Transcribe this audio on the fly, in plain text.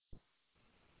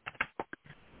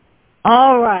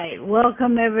All right,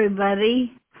 welcome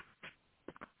everybody.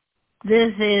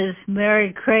 This is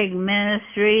Mary Craig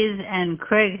Ministries and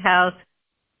Craig House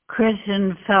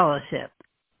Christian Fellowship.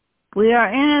 We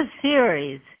are in a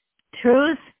series,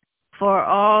 Truth for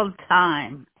All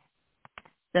Time.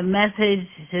 The message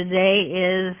today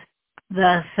is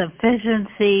the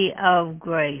Sufficiency of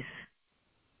Grace.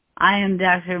 I am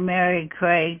Dr. Mary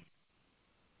Craig,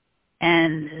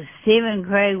 and Stephen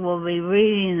Craig will be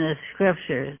reading the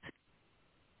scriptures.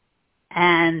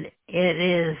 And it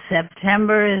is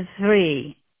September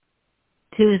 3,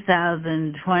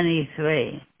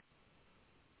 2023.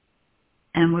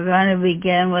 And we're going to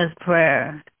begin with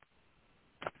prayer.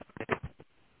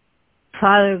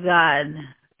 Father God,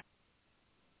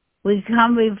 we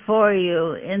come before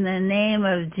you in the name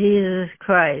of Jesus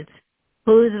Christ,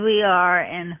 whose we are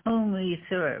and whom we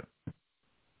serve.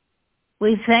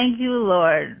 We thank you,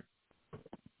 Lord,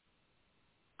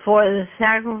 for the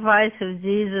sacrifice of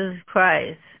Jesus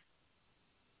Christ,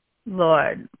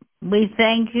 Lord. We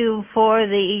thank you for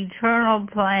the eternal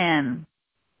plan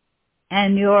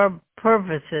and your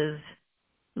purposes,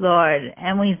 Lord.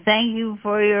 And we thank you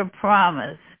for your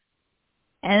promise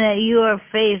and that you are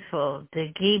faithful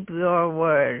to keep your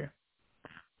word.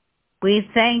 We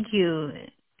thank you,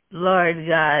 Lord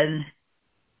God,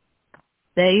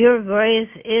 that your grace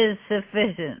is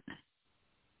sufficient.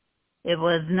 It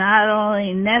was not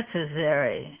only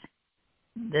necessary,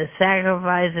 the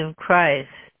sacrifice of Christ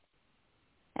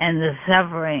and the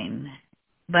suffering,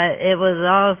 but it was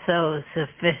also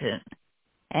sufficient.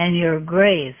 And your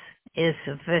grace is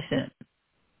sufficient.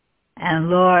 And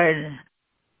Lord,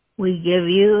 we give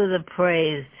you the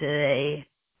praise today.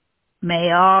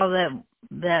 May all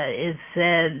that is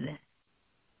said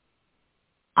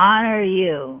honor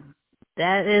you.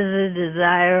 That is the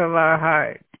desire of our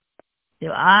heart, to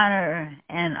honor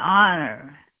and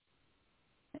honor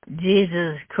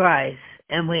Jesus Christ.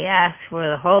 And we ask for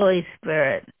the Holy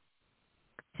Spirit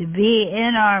to be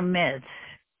in our midst,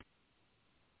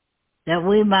 that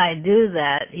we might do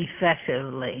that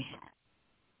effectively.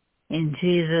 In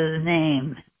Jesus'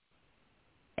 name,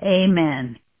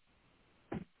 amen.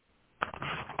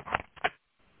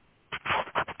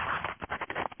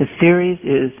 The series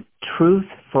is Truth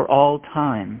for All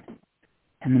Time,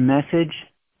 and the message,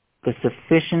 the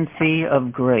Sufficiency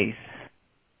of Grace.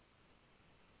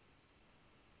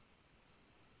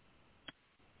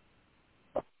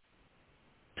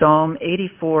 Psalm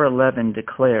 84:11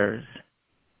 declares,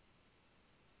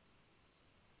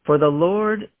 "For the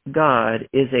Lord God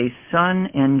is a sun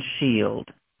and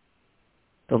shield.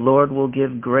 The Lord will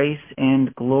give grace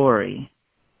and glory.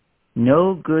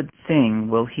 No good thing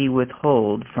will he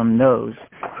withhold from those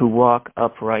who walk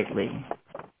uprightly."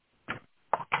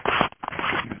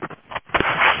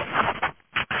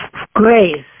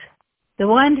 Grace. The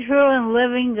one true and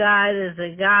living God is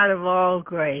the God of all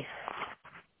grace.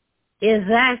 Is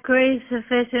that grace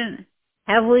sufficient?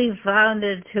 Have we found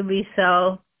it to be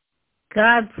so?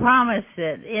 God promised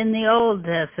it in the Old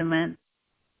Testament,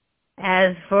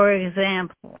 as for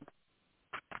example,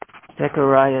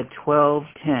 Zechariah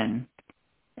 12:10,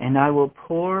 "And I will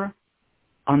pour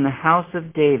on the house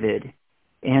of David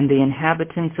and the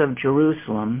inhabitants of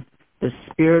Jerusalem the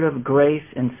spirit of grace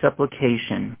and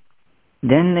supplication.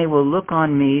 Then they will look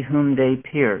on me whom they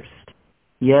pierced.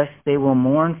 Yes, they will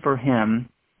mourn for him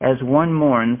as one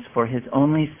mourns for his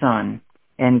only son,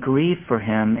 and grieve for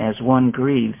him as one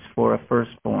grieves for a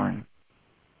firstborn."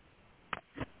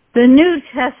 The New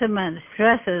Testament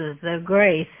stresses the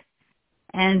grace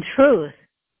and truth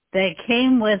that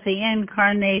came with the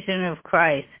incarnation of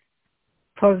Christ.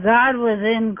 For God was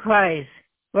in Christ,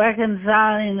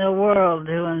 reconciling the world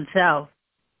to himself.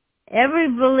 Every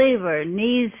believer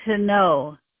needs to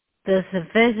know the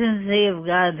sufficiency of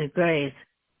God's grace,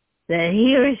 that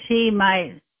he or she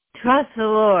might trust the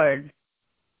Lord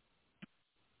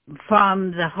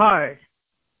from the heart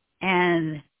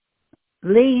and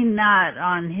lean not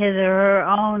on his or her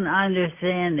own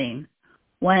understanding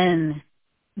when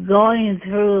going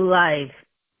through life,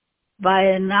 by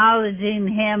acknowledging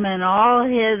him in all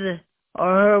his or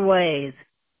her ways,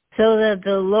 so that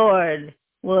the Lord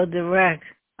will direct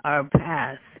our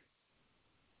paths.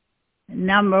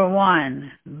 Number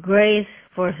 1, grace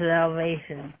for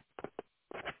salvation.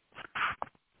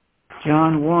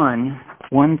 John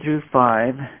 1:1 through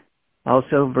 5,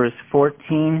 also verses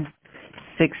 14,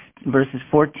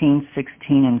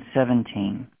 16, and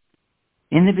 17.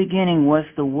 "In the beginning was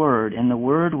the Word, and the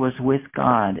Word was with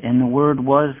God, and the Word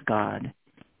was God.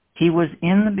 He was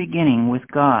in the beginning with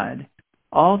God.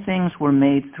 All things were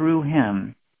made through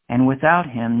him, and without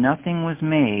him nothing was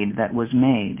made that was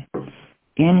made.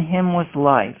 In him was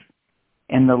life,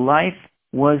 and the life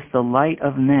was the light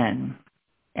of men.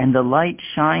 And the light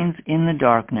shines in the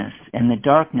darkness, and the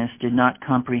darkness did not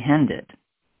comprehend it.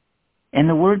 And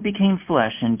the Word became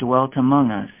flesh and dwelt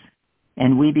among us,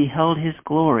 and we beheld his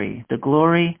glory, the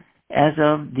glory as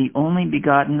of the only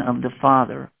begotten of the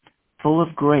Father, full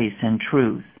of grace and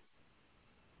truth.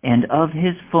 And of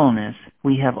his fullness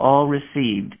we have all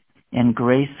received, and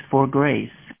grace for grace.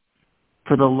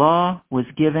 For the law was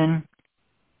given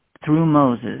through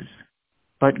Moses,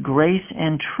 but grace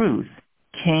and truth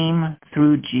came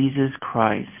through Jesus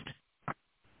Christ.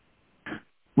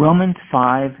 Romans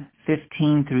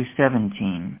 5:15 through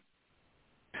 17.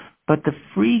 But the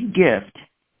free gift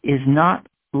is not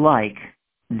like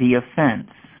the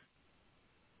offense.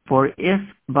 For if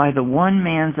by the one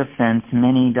man's offense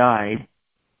many died,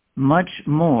 much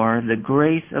more the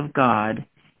grace of God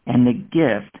and the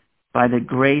gift by the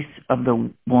grace of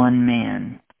the one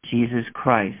man, Jesus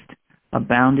Christ,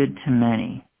 abounded to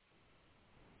many.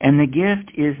 And the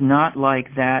gift is not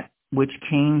like that which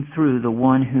came through the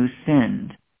one who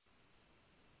sinned.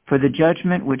 For the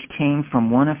judgment which came from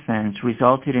one offense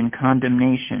resulted in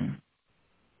condemnation,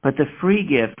 but the free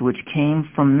gift which came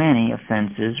from many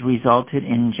offenses resulted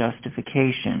in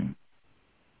justification.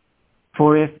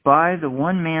 For if by the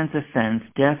one man's offense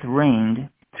death reigned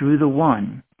through the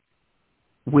one,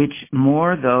 much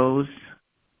more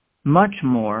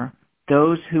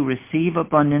those who receive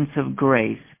abundance of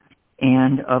grace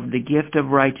and of the gift of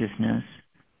righteousness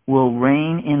will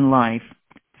reign in life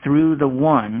through the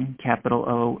one, capital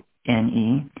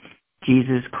O-N-E,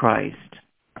 Jesus Christ.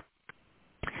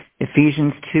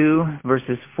 Ephesians 2,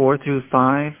 verses 4 through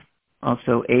 5,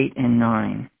 also 8 and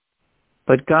 9.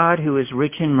 But God, who is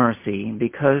rich in mercy,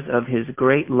 because of his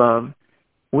great love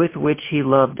with which he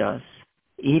loved us,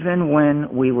 even when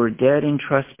we were dead in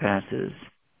trespasses,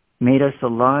 made us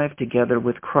alive together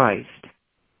with Christ.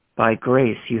 By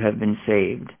grace you have been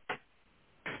saved.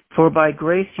 For by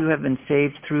grace you have been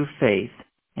saved through faith,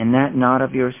 and that not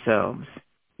of yourselves.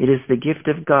 It is the gift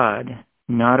of God,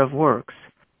 not of works,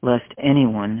 lest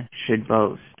anyone should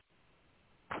boast.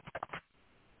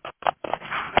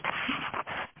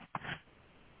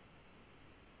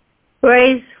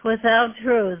 Grace without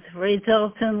truth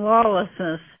results in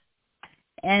lawlessness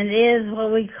and is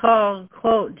what we call,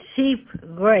 quote, cheap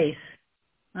grace,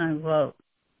 unquote.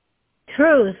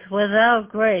 Truth without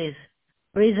grace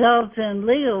results in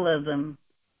legalism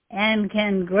and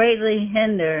can greatly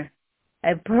hinder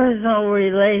a personal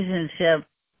relationship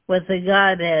with the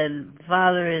Godhead,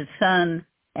 Father, Son,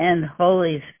 and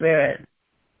Holy Spirit.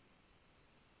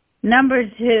 Number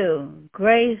 2,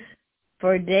 grace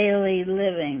for daily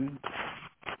living.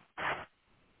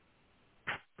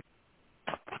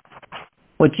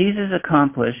 What Jesus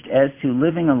accomplished as to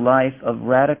living a life of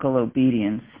radical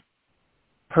obedience,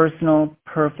 personal,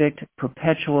 perfect,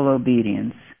 perpetual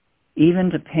obedience, even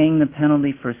to paying the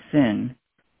penalty for sin,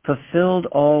 fulfilled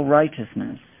all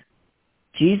righteousness.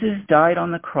 Jesus died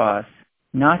on the cross,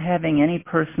 not having any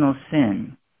personal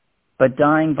sin, but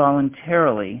dying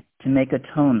voluntarily to make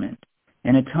atonement,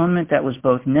 an atonement that was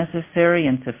both necessary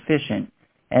and sufficient,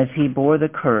 as he bore the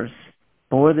curse,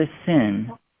 bore the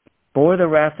sin, bore the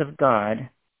wrath of God,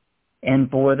 and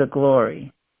bore the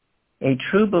glory. A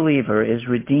true believer is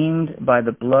redeemed by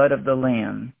the blood of the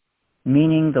Lamb,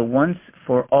 meaning the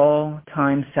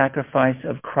once-for-all-time sacrifice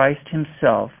of Christ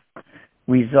himself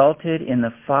resulted in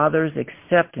the Father's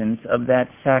acceptance of that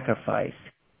sacrifice.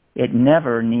 It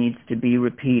never needs to be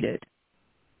repeated.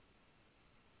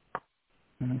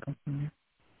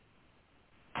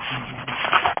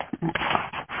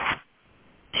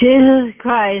 Jesus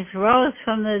Christ rose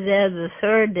from the dead the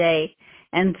third day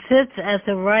and sits at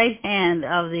the right hand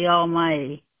of the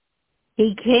Almighty.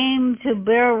 He came to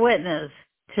bear witness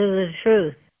to the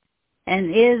truth and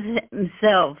is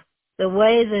himself the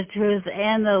way, the truth,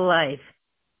 and the life.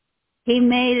 He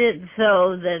made it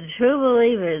so that true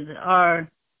believers are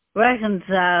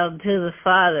reconciled to the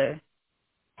Father,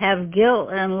 have guilt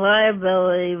and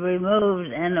liability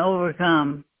removed and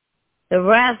overcome, the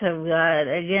wrath of God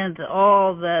against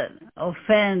all that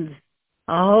offends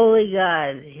a holy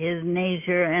God, his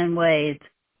nature and ways,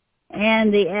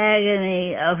 and the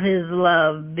agony of his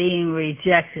love being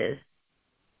rejected,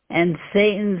 and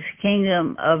Satan's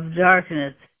kingdom of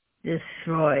darkness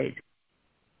destroyed.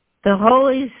 The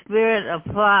Holy Spirit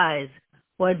applies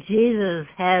what Jesus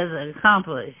has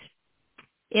accomplished.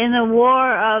 In the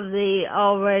war of the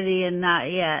already and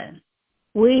not yet,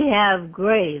 we have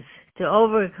grace to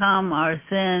overcome our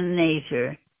sin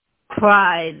nature,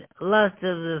 pride, lust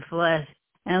of the flesh,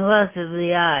 and lust of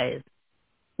the eyes.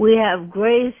 We have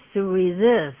grace to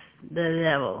resist the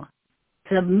devil,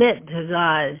 submit to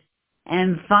God,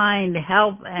 and find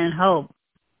help and hope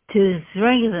to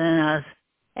strengthen us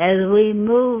as we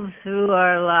move through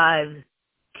our lives,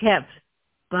 kept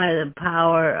by the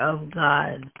power of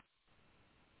God.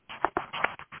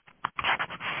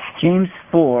 James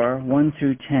 4, 1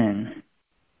 through 10.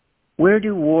 Where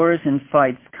do wars and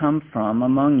fights come from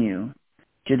among you?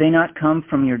 Do they not come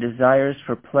from your desires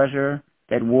for pleasure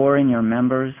that war in your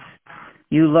members?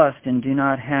 You lust and do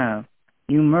not have.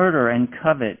 You murder and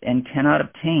covet and cannot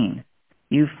obtain.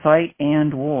 You fight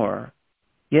and war.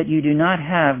 Yet you do not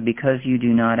have because you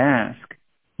do not ask.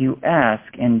 You ask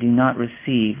and do not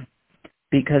receive,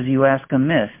 because you ask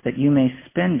amiss, that you may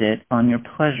spend it on your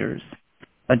pleasures.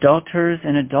 Adulterers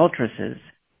and adulteresses,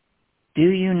 do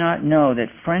you not know that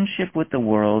friendship with the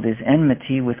world is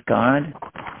enmity with God?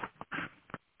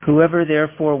 Whoever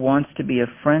therefore wants to be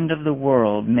a friend of the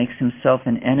world makes himself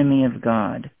an enemy of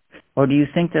God. Or do you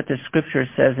think that the Scripture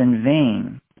says in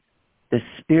vain, the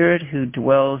Spirit who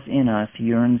dwells in us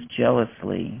yearns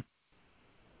jealously?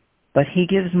 But he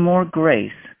gives more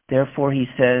grace. Therefore he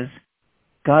says,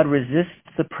 God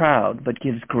resists the proud, but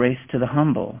gives grace to the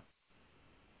humble.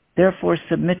 Therefore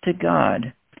submit to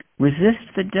God. Resist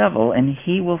the devil, and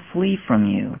he will flee from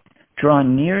you. Draw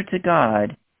near to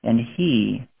God, and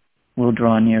he will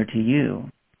draw near to you.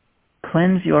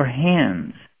 Cleanse your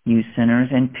hands, you sinners,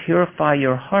 and purify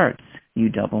your hearts, you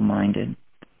double-minded.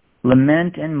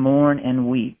 Lament and mourn and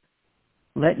weep.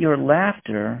 Let your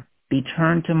laughter be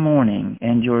turned to mourning,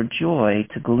 and your joy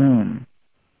to gloom.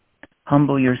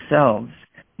 Humble yourselves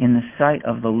in the sight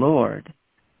of the Lord,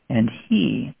 and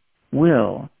he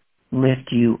will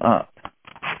lift you up.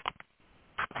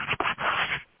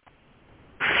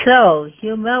 So,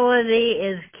 humility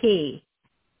is key.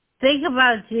 Think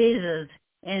about Jesus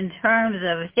in terms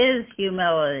of his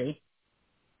humility,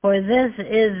 for this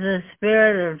is the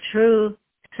spirit of true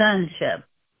sonship.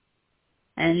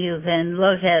 And you can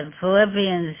look at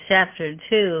Philippians chapter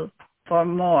 2 for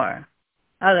more,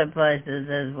 other places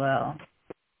as well.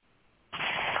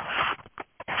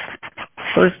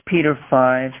 1 Peter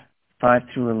 5, 5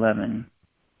 through 11.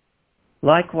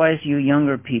 Likewise, you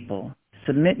younger people,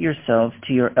 submit yourselves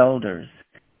to your elders.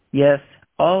 Yes,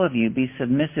 all of you be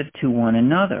submissive to one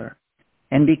another,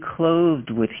 and be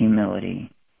clothed with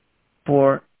humility.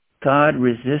 For God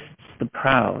resists the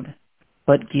proud,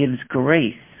 but gives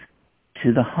grace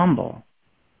to the humble.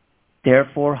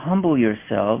 Therefore humble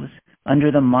yourselves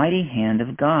under the mighty hand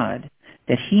of God,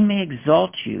 that he may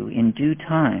exalt you in due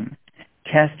time,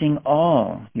 casting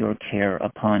all your care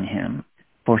upon him,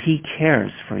 for he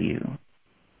cares for you.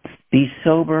 Be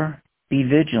sober, be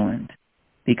vigilant,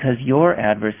 because your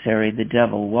adversary the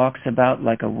devil walks about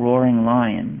like a roaring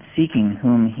lion, seeking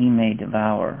whom he may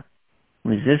devour.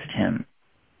 Resist him,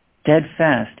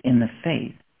 steadfast in the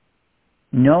faith,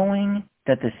 knowing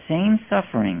that the same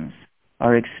sufferings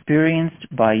are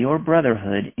experienced by your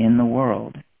brotherhood in the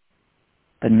world.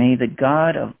 But may the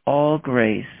God of all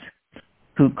grace,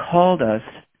 who called us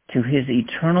to his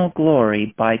eternal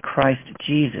glory by Christ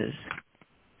Jesus,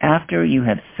 after you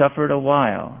have suffered a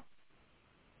while,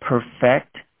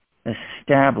 perfect,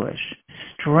 establish,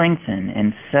 strengthen,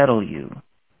 and settle you.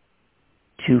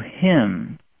 To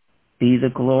him be the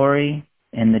glory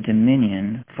and the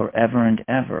dominion forever and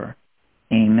ever.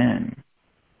 Amen.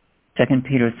 2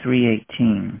 Peter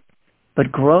 3:18.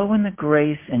 But grow in the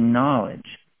grace and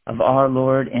knowledge of our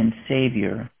Lord and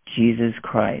Savior, Jesus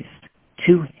Christ.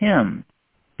 To him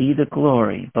be the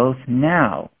glory, both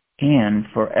now and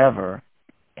forever.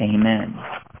 Amen.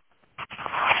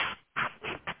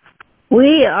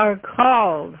 We are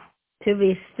called to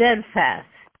be steadfast,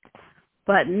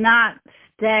 but not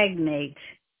stagnate.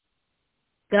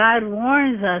 God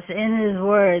warns us in his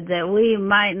word that we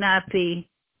might not be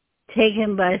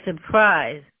taken by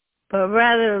surprise, but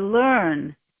rather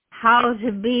learn how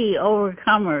to be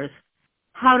overcomers,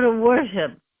 how to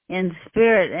worship in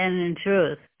spirit and in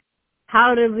truth,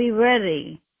 how to be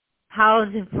ready, how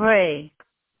to pray.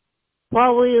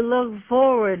 While we look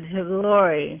forward to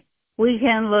glory, we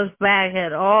can look back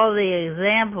at all the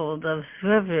examples of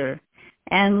Scripture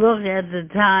and look at the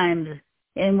times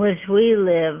in which we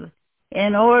live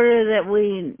in order that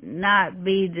we not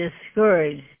be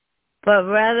discouraged, but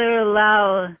rather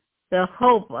allow the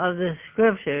hope of the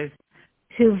Scriptures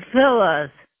to fill us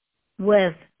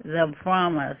with the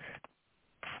promise.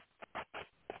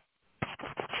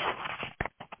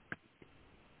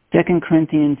 Second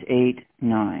Corinthians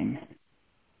 8:9.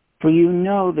 For you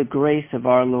know the grace of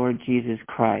our Lord Jesus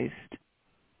Christ,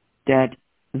 that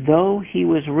though he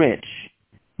was rich,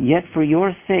 yet for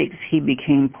your sakes he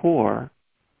became poor,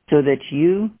 so that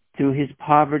you through his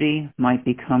poverty might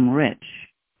become rich.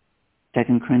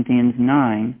 2 Corinthians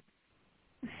 9,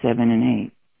 7 and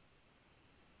 8.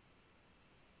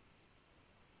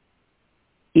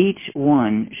 Each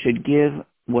one should give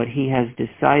what he has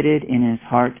decided in his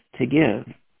heart to give,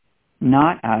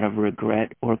 not out of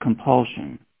regret or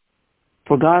compulsion.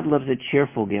 For God loves a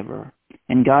cheerful giver,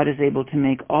 and God is able to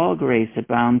make all grace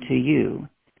abound to you,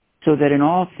 so that in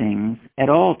all things, at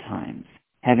all times,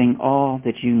 having all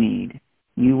that you need,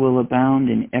 you will abound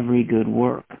in every good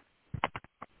work.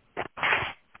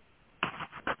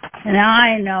 Now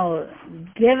I know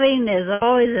giving is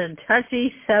always a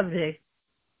touchy subject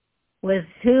with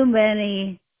too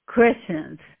many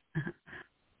Christians.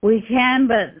 We can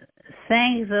but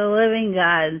thank the living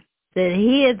God that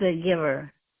He is the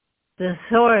giver, the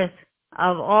source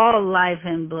of all life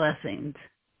and blessings.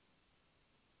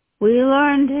 We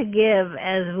learn to give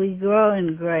as we grow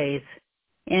in grace.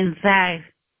 In fact,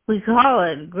 we call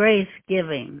it grace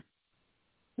giving.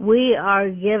 We are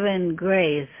given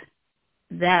grace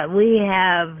that we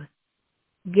have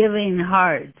giving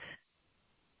hearts.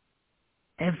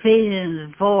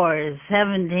 Ephesians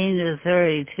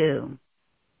 4:17-32.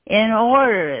 In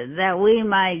order that we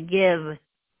might give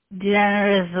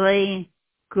generously,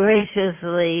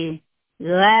 graciously,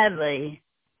 gladly,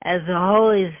 as the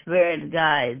Holy Spirit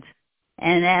guides,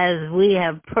 and as we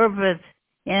have purpose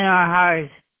in our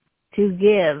hearts to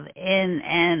give in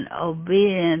an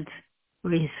obedient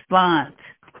response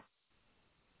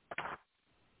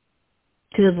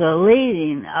to the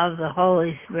leading of the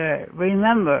Holy Spirit.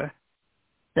 Remember,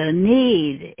 the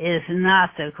need is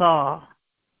not the call.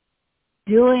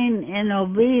 Doing in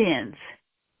obedience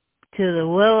to the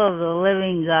will of the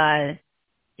living God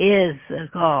is the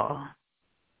call.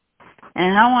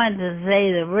 And I want to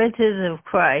say the riches of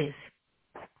Christ.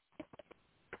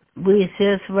 We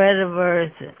just read a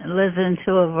verse, listened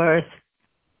to a verse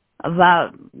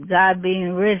about God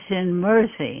being rich in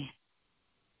mercy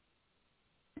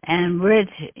and rich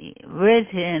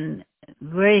in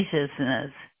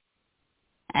graciousness.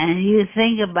 And you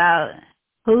think about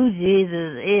who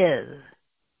Jesus is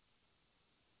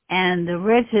and the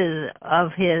riches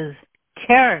of His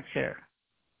character,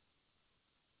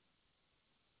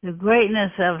 the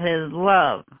greatness of His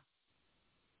love.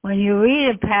 When you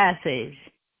read a passage,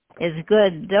 it's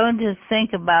good. Don't just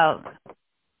think about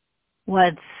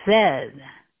what's said.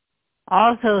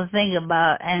 Also think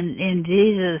about, and in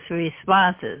Jesus'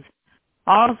 responses,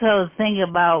 also think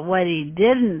about what He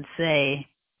didn't say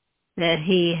that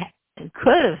He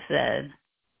could have said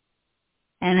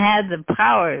and had the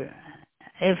power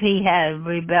if He had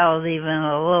rebelled even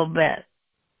a little bit.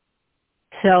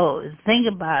 So think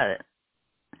about it.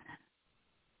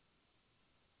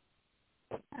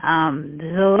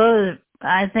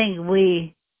 I think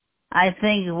we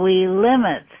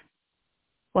limit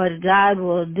what God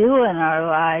will do in our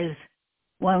lives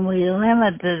when we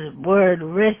limit the word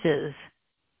riches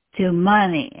to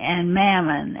money and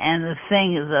mammon and the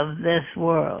things of this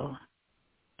world.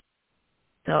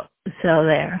 So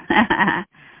there.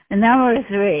 And number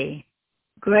 3,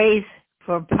 grace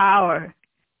for power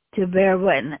to bear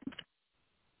witness.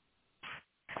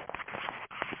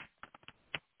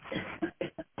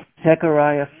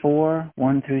 Zechariah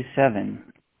 4:1-7.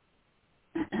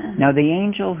 Now the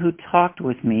angel who talked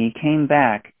with me came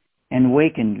back and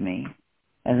wakened me,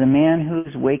 as a man who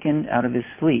is wakened out of his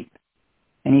sleep.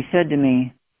 And he said to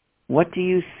me, "What do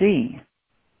you see?"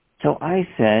 So I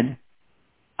said,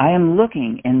 "I am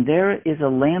looking, and there is a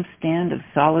lampstand of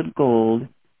solid gold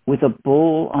with a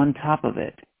bowl on top of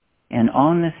it, and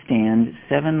on the stand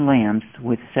 7 lamps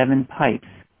with 7 pipes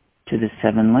to the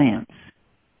 7 lamps.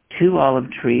 2 olive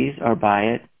trees are by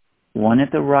it, one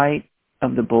at the right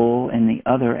of the bowl and the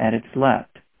other at its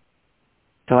left."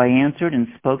 So I answered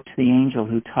and spoke to the angel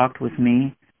who talked with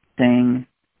me, saying,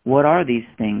 "What are these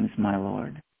things, my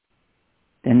Lord?"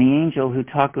 Then the angel who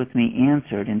talked with me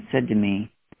answered and said to me,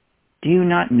 "Do you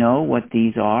not know what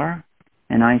these are?"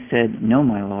 And I said, "No,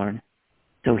 my Lord."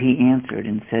 So he answered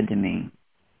and said to me,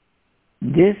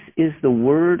 "This is the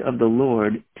word of the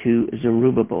Lord to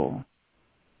Zerubbabel,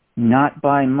 not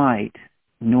by might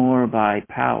nor by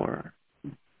power,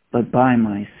 but by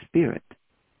my Spirit,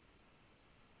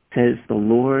 says the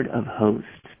Lord of hosts.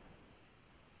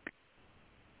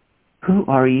 Who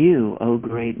are you, O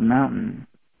great mountain?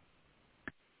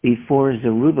 Before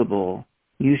Zerubbabel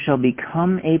you shall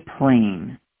become a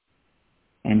plain,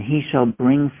 and he shall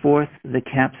bring forth the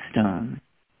capstone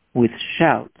with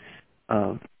shouts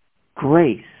of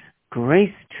grace,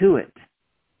 grace to it."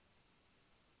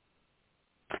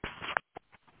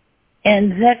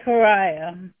 In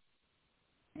Zechariah,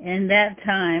 in that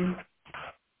time,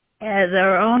 as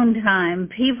our own time,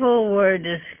 people were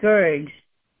discouraged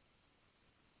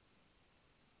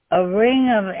a ring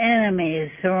of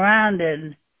enemies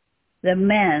surrounded the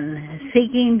men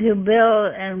seeking to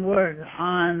build and work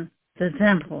on the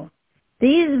temple.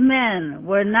 These men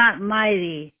were not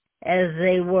mighty as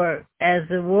the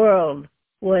world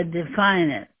would define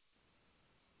it.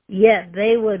 Yet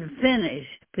they would finish,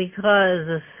 because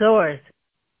the source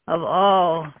of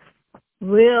all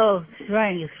real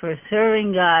strength for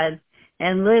serving God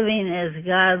and living as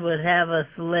God would have us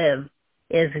live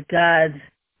is God's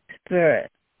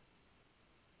Spirit.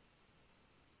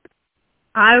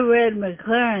 I read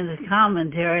McLaren's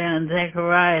commentary on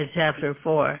Zechariah chapter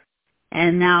 4,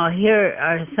 and now here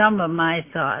are some of my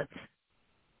thoughts.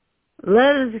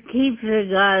 Let us keep to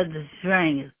God's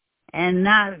strength and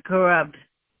not corrupt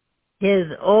His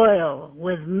oil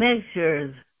with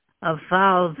mixtures of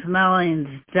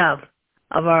foul-smelling stuff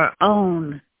of our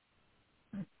own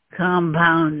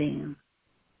compounding.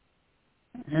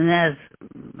 And that's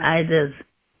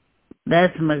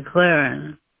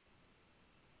McLaren.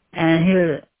 And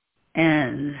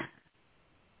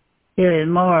here's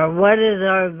more. What is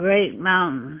our great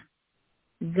mountain?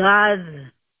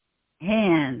 God's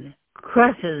hand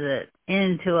crushes it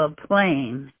into a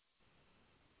plain.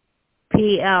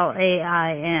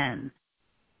 Plain.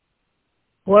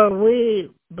 Where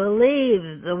we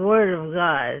believe the Word of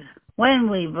God, when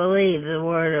we believe the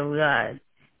Word of God,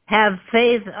 have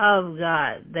faith of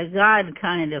God, the God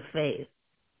kind of faith.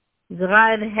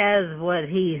 God has what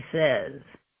He says.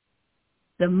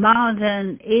 The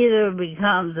mountain either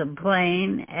becomes a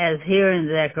plain, as here in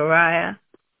Zechariah,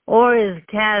 or is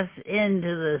cast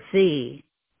into the sea,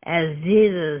 as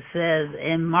Jesus says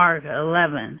in Mark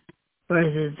 11,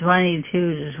 verses 22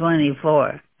 to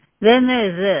 24. Then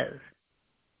there's this.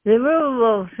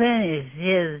 Zerubbabel finished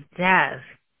his task,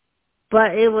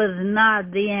 but it was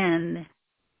not the end.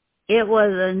 It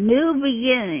was a new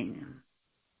beginning.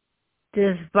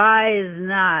 Despise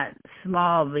not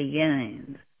small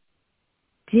beginnings.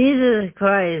 Jesus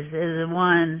Christ is the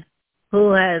one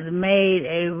who has made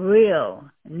a real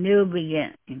new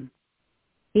beginning.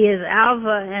 He is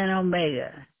Alpha and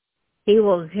Omega. He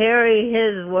will carry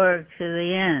His work to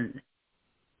the end.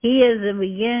 He is the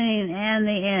beginning and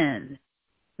the end,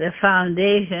 the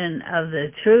foundation of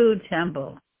the true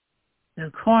temple,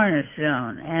 the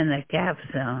cornerstone and the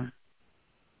capstone.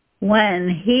 When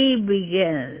He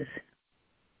begins,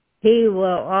 He will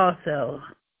also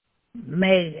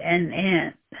make an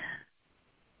end.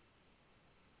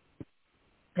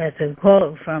 That's a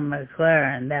quote from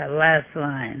McLaren, that last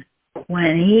line.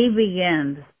 When He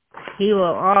begins, He will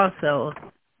also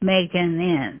make an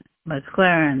end.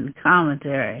 McLaren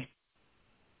commentary.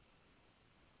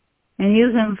 And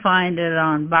you can find it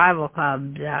on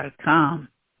BibleHub.com.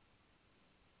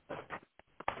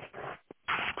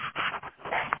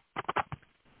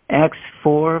 Acts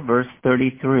 4, verse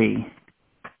 33.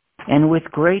 And with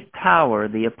great power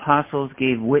the apostles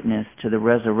gave witness to the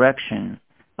resurrection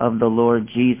of the Lord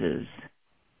Jesus,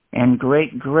 and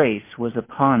great grace was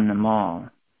upon them all.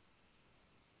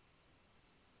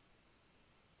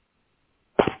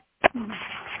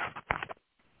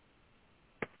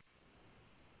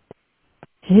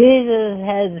 Jesus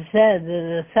had said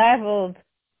the disciples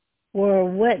were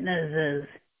witnesses,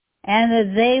 and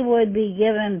that they would be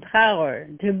given power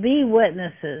to be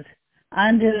witnesses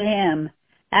unto Him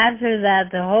after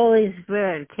that the Holy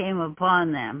Spirit came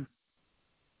upon them.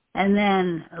 And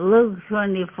then Luke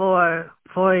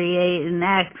 24:48 and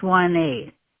Acts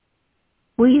 1:8.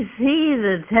 We see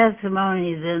the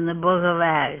testimonies in the book of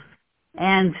Acts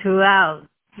and throughout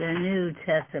the New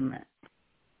Testament.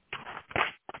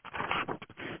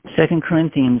 2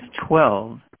 Corinthians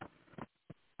 12,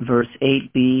 verse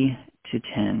 8b to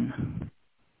 10.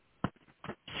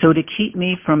 So to keep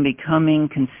me from becoming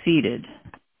conceited,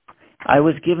 I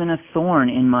was given a thorn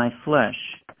in my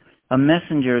flesh, a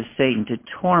messenger of Satan to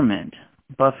torment,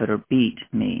 buffet, or beat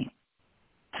me.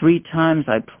 3 times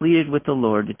I pleaded with the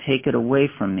Lord to take it away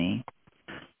from me.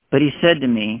 But He said to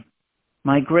me,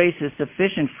 My grace is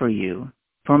sufficient for you,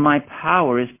 for my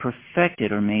power is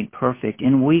perfected or made perfect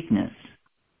in weakness.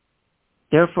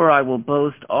 Therefore I will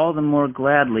boast all the more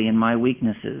gladly in my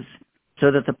weaknesses,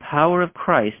 so that the power of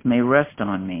Christ may rest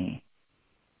on me.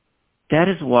 That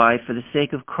is why, for the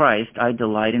sake of Christ, I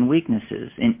delight in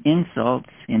weaknesses, in insults,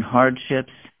 in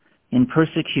hardships, in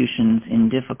persecutions, in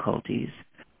difficulties.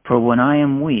 For when I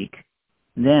am weak,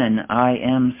 then I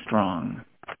am strong.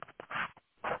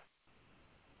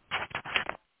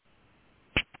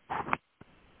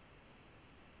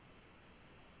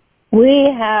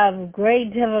 We have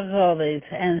great difficulties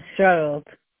and struggles.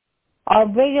 Our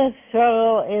biggest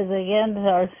struggle is against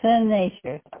our sin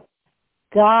nature.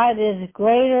 God is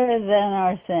greater than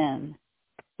our sin.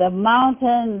 The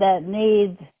mountain that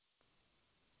needs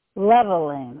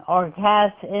leveling or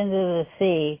cast into the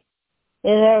sea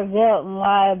is our guilt and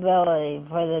liability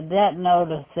for the debt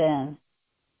note of sin.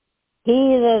 He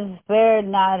that spared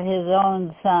not his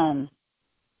own Son,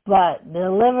 but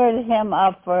delivered him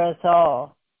up for us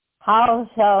all, how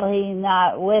shall he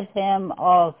not with him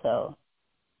also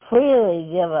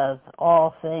freely give us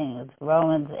all things?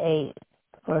 Romans 8,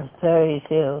 verse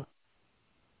 32.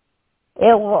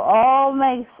 It will all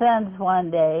make sense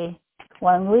one day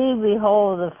when we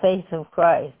behold the face of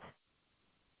Christ.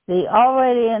 The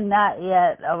already and not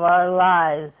yet of our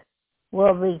lives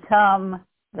will become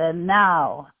the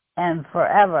now and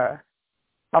forever,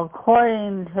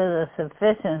 according to the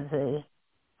sufficiency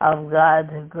of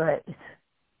God's grace.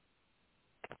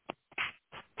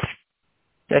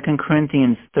 2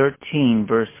 Corinthians 13,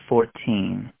 verse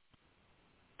 14.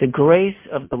 The grace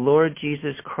of the Lord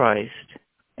Jesus Christ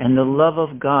and the love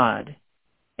of God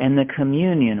and the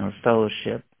communion or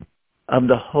fellowship of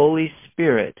the Holy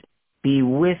Spirit be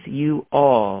with you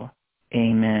all.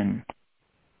 Amen.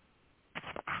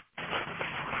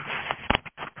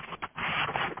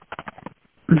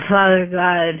 Father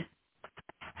God,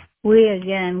 we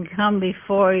again come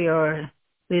before you,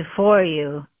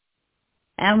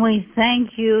 and we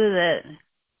thank you that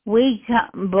we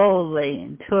come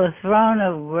boldly to a throne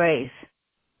of grace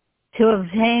to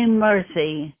obtain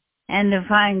mercy and to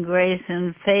find grace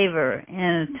and favor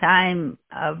in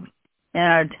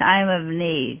our time of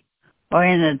need or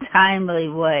in a timely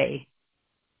way.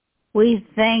 We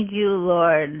thank you,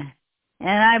 Lord, and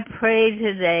I pray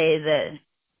today that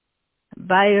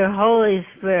by your Holy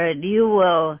Spirit you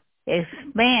will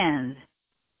expand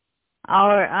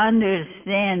our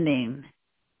understanding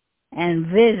and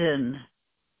vision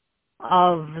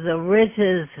of the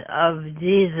riches of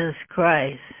Jesus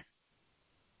Christ,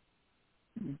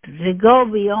 to go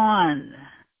beyond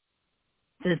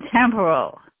the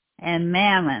temporal and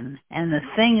mammon and the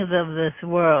things of this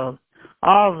world,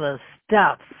 all the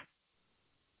stuff,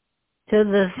 to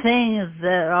the things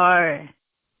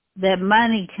that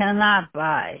money cannot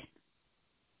buy,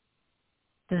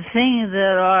 the things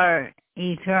that are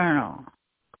eternal.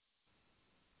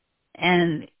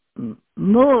 And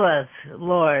move us,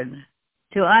 Lord,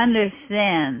 to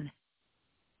understand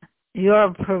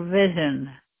your provision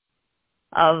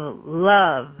of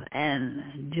love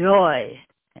and joy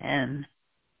and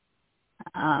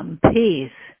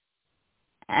peace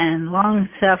and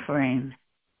long-suffering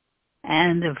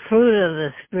and the fruit of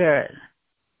the Spirit,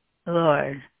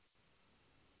 Lord.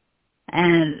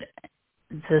 And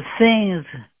the things,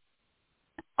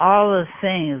 all the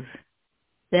things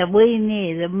that we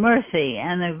need, the mercy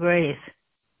and the grace,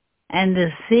 and to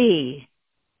see,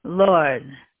 Lord,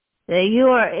 that you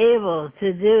are able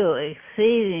to do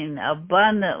exceeding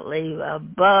abundantly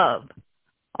above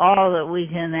all that we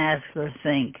can ask or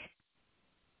think.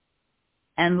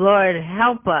 And Lord,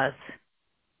 help us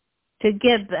to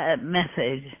get that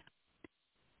message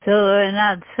so we're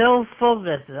not so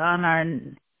focused on our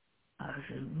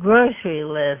grocery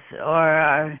list or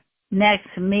our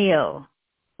next meal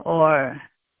or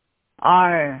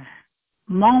our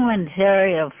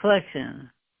momentary affliction,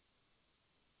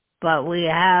 but we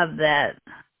have that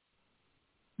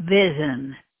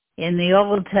vision. In the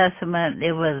Old Testament,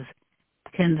 it was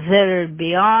considered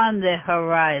beyond the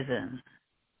horizon.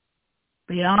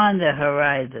 Beyond the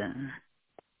horizon.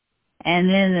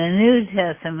 And in the New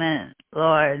Testament,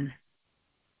 Lord,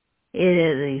 it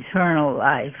is eternal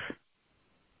life.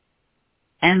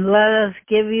 And let us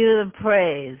give you the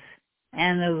praise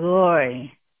and the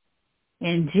glory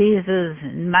in Jesus'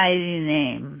 mighty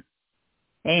name.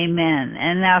 Amen.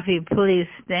 And now if you please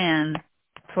stand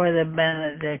for the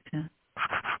benediction.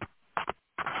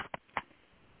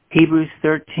 Hebrews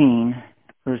 13,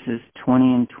 verses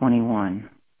 20 and 21.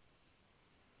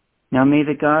 Now may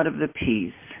the God of the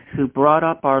peace, who brought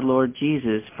up our Lord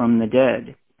Jesus from the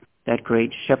dead, that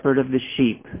great shepherd of the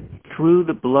sheep, through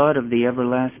the blood of the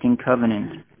everlasting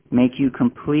covenant, make you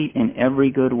complete in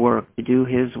every good work to do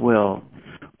his will,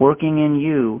 working in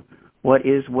you what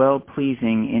is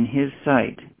well-pleasing in his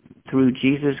sight, through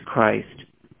Jesus Christ,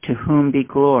 to whom be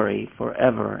glory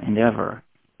forever and ever.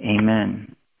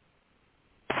 Amen.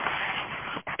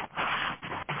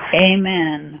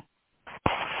 Amen.